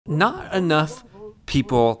Not enough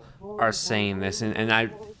people are saying this, and I,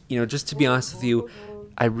 just to be honest with you,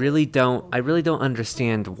 I really don't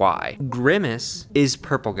understand why. Grimace is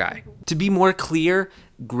Purple Guy. To be more clear,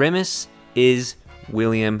 Grimace is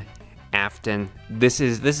William Afton. This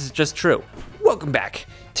is just true. Welcome back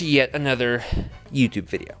to yet another YouTube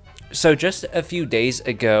video. So just a few days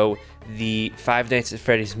ago, the Five Nights at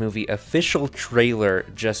Freddy's movie official trailer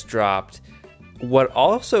just dropped. What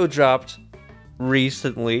also dropped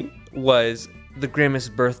recently was the Grimace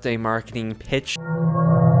birthday marketing pitch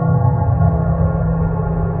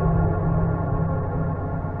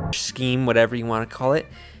scheme, whatever you want to call it.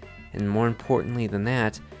 And more importantly than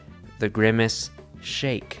that, the Grimace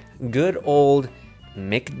shake. Good old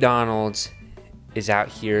McDonald's is out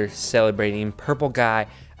here celebrating Purple Guy,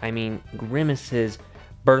 Grimace's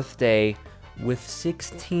birthday with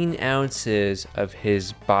 16 ounces of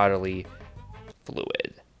his bodily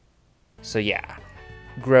fluid. So yeah,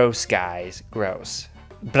 gross guys, gross.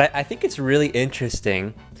 But I think it's really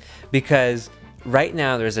interesting because right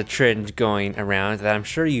now there's a trend going around that I'm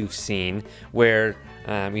sure you've seen where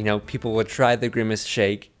people will try the Grimace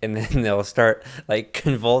shake and then they'll start like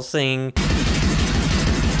convulsing.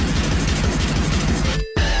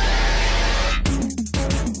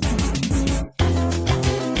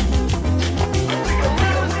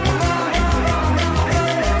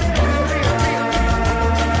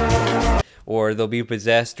 Or they'll be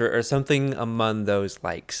possessed or something among those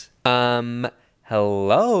likes. Hello?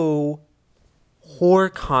 Horror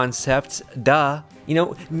concepts, duh.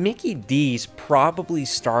 Mickey D's probably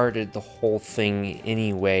started the whole thing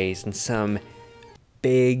anyways in some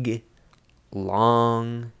big,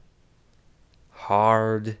 long,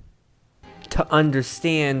 hard to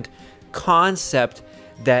understand concept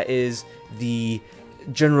that is the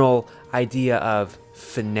general idea of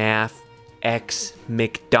FNAF X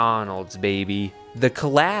McDonald's, baby. The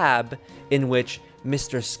collab in which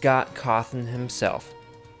Mr. Scott Cawthon himself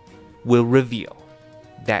will reveal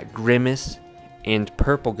that Grimace and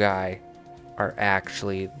Purple Guy are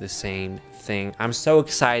actually the same thing. I'm so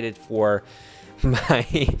excited for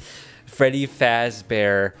my Freddy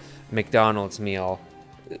Fazbear McDonald's meal.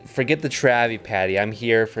 Forget the Krabby Patty. I'm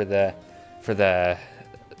here for the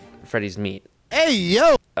Freddy's meat. Hey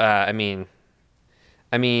yo!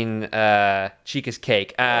 Chica's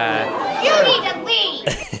cake. You need to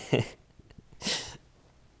leave!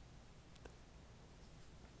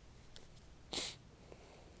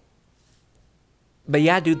 But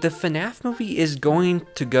yeah, dude, the FNAF movie is going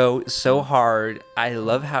to go so hard. I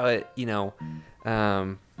love how it,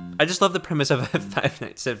 I just love the premise of a Five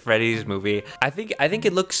Nights at Freddy's movie. I think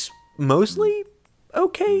it looks mostly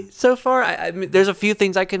okay so far. I mean, there's a few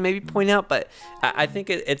things I can maybe point out, but I think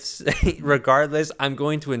it's regardless, I'm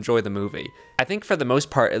going to enjoy the movie. I think for the most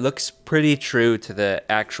part, it looks pretty true to the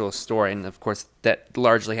actual story, and of course, that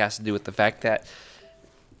largely has to do with the fact that,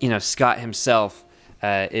 Scott himself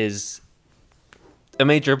is a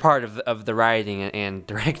major part of the writing and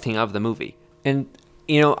directing of the movie. And,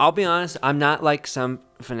 I'll be honest, I'm not like some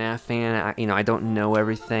FNAF fan. I don't know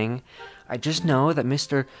everything. I just know that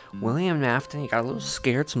Mr. William Afton, he got a little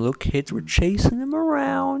scared. Some little kids were chasing him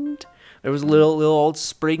around. There was a little old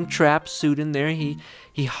Springtrap suit in there. He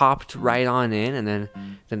hopped right on in, and then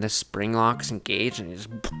the spring locks engaged, and he just,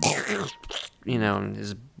 and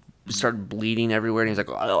his started bleeding everywhere. And he's like,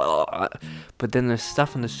 ugh. But then there's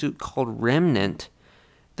stuff in the suit called Remnant.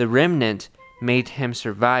 The Remnant made him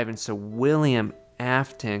survive, and so William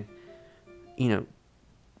Afton,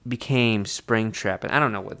 became Springtrap. And I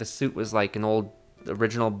don't know what the suit was like, an old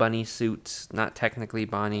original bunny suit, not technically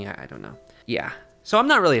Bonnie. I don't know. Yeah. So I'm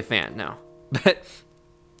not really a fan, no. But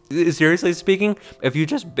seriously speaking, if you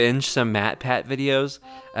just binge some MatPat videos,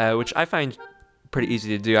 which I find pretty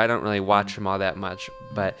easy to do, I don't really watch them all that much,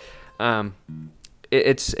 but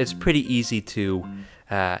it's pretty easy to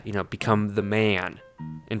become the man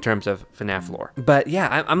in terms of FNAF lore. But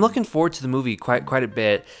yeah, I'm looking forward to the movie quite a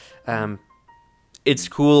bit. It's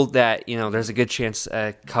cool that, there's a good chance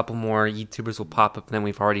a couple more YouTubers will pop up than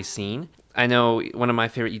we've already seen. I know one of my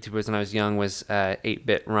favorite YouTubers when I was young was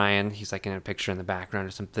 8-Bit Ryan. He's like in a picture in the background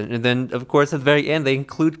or something. And then, of course, at the very end, they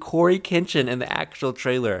include Corey Kenshin in the actual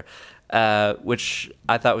trailer, which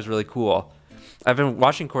I thought was really cool. I've been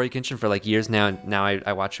watching Corey Kenshin for like years now, and now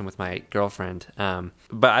I watch him with my girlfriend. But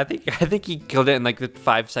I think he killed it in like the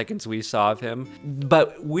 5 seconds we saw of him.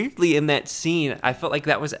 But weirdly, in that scene, I felt like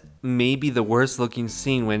that was maybe the worst looking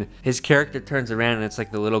scene when his character turns around and it's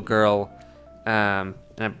like the little girl, and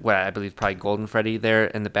what I believe probably Golden Freddy there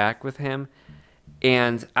in the back with him.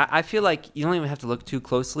 And I feel like you don't even have to look too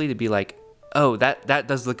closely to be like, oh, that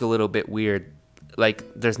does look a little bit weird. like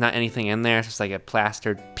there's not anything in there. It's just like a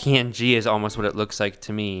plastered PNG is almost what it looks like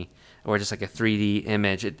to me, or just like a 3D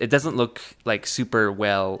image. It doesn't look like super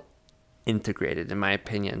well integrated in my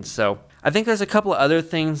opinion. So I think there's a couple of other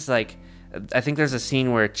things, like I think there's a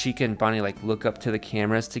scene where Chica and Bonnie like look up to the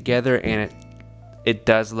cameras together, and it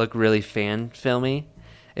does look really fan filmy.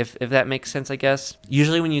 If that makes sense, I guess.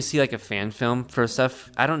 Usually when you see like a fan film for stuff,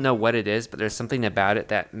 I don't know what it is, but there's something about it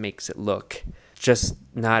that makes it look just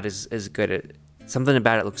not as good. Something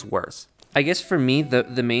about it looks worse. I guess for me,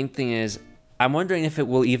 the main thing is I'm wondering if it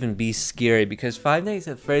will even be scary, because Five Nights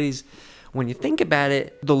at Freddy's, when you think about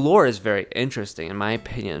it, the lore is very interesting in my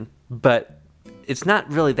opinion, but it's not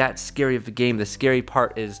really that scary of a game. The scary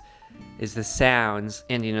part is the sounds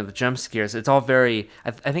and, you know, the jump scares. It's all very,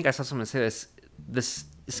 I think I saw someone say this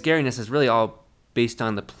scariness is really all based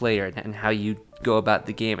on the player and how you go about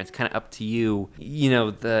the game. It's kind of up to you. You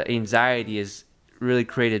know, the anxiety is really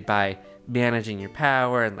created by managing your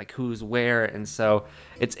power and like who's where, and so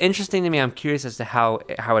it's interesting to me. I'm curious as to how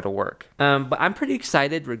it'll work. But I'm pretty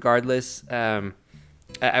excited regardless.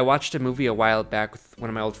 I watched a movie a while back with one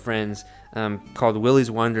of my old friends called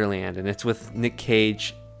Willy's Wonderland, and it's with Nick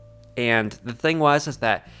Cage. And the thing is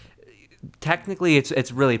that technically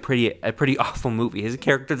it's really a pretty awful movie. His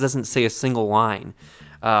character doesn't say a single line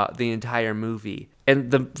the entire movie,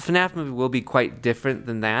 and the FNAF movie will be quite different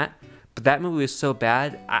than that. But that movie was so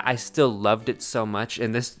bad, I still loved it so much,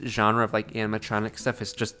 and this genre of like animatronic stuff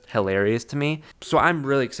is just hilarious to me. So I'm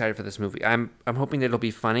really excited for this movie. I'm hoping it'll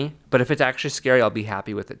be funny, but if it's actually scary, I'll be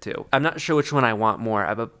happy with it too. I'm not sure which one I want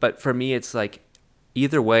more, but for me, it's like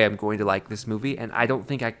either way, I'm going to like this movie, and I don't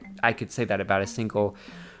think I could say that about a single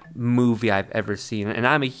movie I've ever seen. And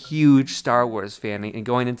I'm a huge Star Wars fan, and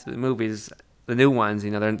going into the movies, the new ones,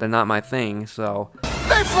 you know, they're not my thing. So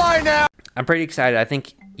They fly now. I'm pretty excited. I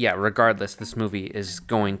think, yeah, regardless, this movie is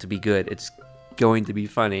going to be good. It's going to be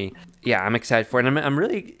funny. Yeah, I'm excited for it. And I'm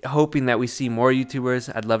really hoping that we see more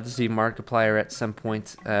YouTubers. I'd love to see Markiplier at some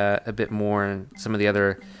point a bit more, and some of the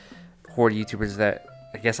other horror YouTubers that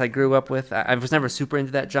I guess I grew up with. I was never super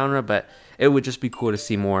into that genre, but it would just be cool to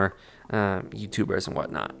see more YouTubers and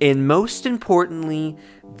whatnot. And most importantly,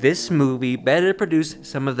 this movie better produce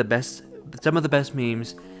some of the best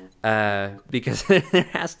memes, because there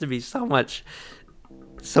has to be so much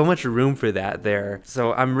room for that there.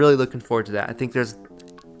 So I'm really looking forward to that. I think there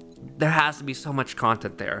has to be so much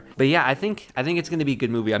content there. But yeah, I think it's gonna be a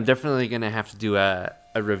good movie. I'm definitely gonna have to do a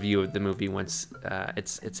review of the movie once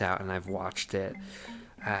it's out and I've watched it.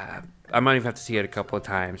 I might even have to see it a couple of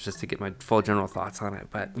times just to get my full general thoughts on it.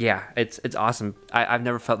 But yeah, it's awesome. I've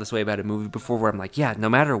never felt this way about a movie before, where I'm like, yeah, no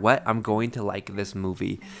matter what, I'm going to like this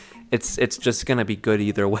movie. It's just gonna be good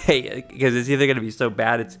either way, because it's either gonna be so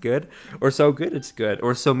bad it's good, or so good it's good,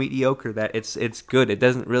 or so mediocre that it's good. It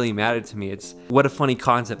doesn't really matter to me. It's what a funny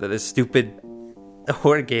concept that this stupid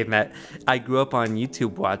horror game that I grew up on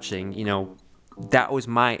YouTube watching, you know, that was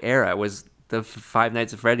my era, was the Five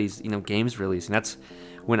Nights at Freddy's, you know, games release, and that's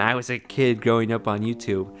when I was a kid growing up on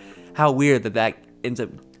YouTube. How weird that ends up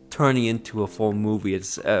turning into a full movie.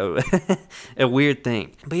 It's a weird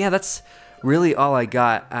thing. But yeah, that's really all I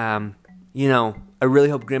got. You know, I really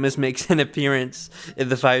hope Grimace makes an appearance in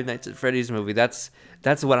the Five Nights at Freddy's movie. That's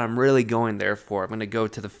what I'm really going there for. I'm going to go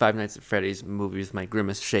to the Five Nights at Freddy's movie with my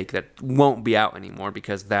Grimace shake that won't be out anymore,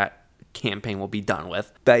 because that campaign will be done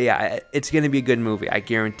with. But yeah, it's going to be a good movie. I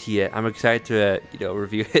guarantee it. I'm excited to, you know,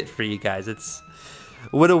 review it for you guys. It's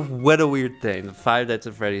what a weird thing. The Five Nights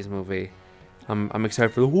at Freddy's movie. I'm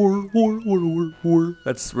excited for the horror.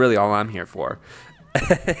 That's really all I'm here for.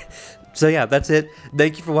 So yeah, that's it.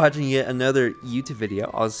 Thank you for watching yet another YouTube video.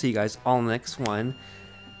 I'll see you guys all next one.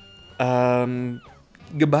 Goodbye.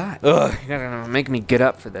 Ugh, you're gonna make me get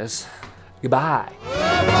up for this. Goodbye.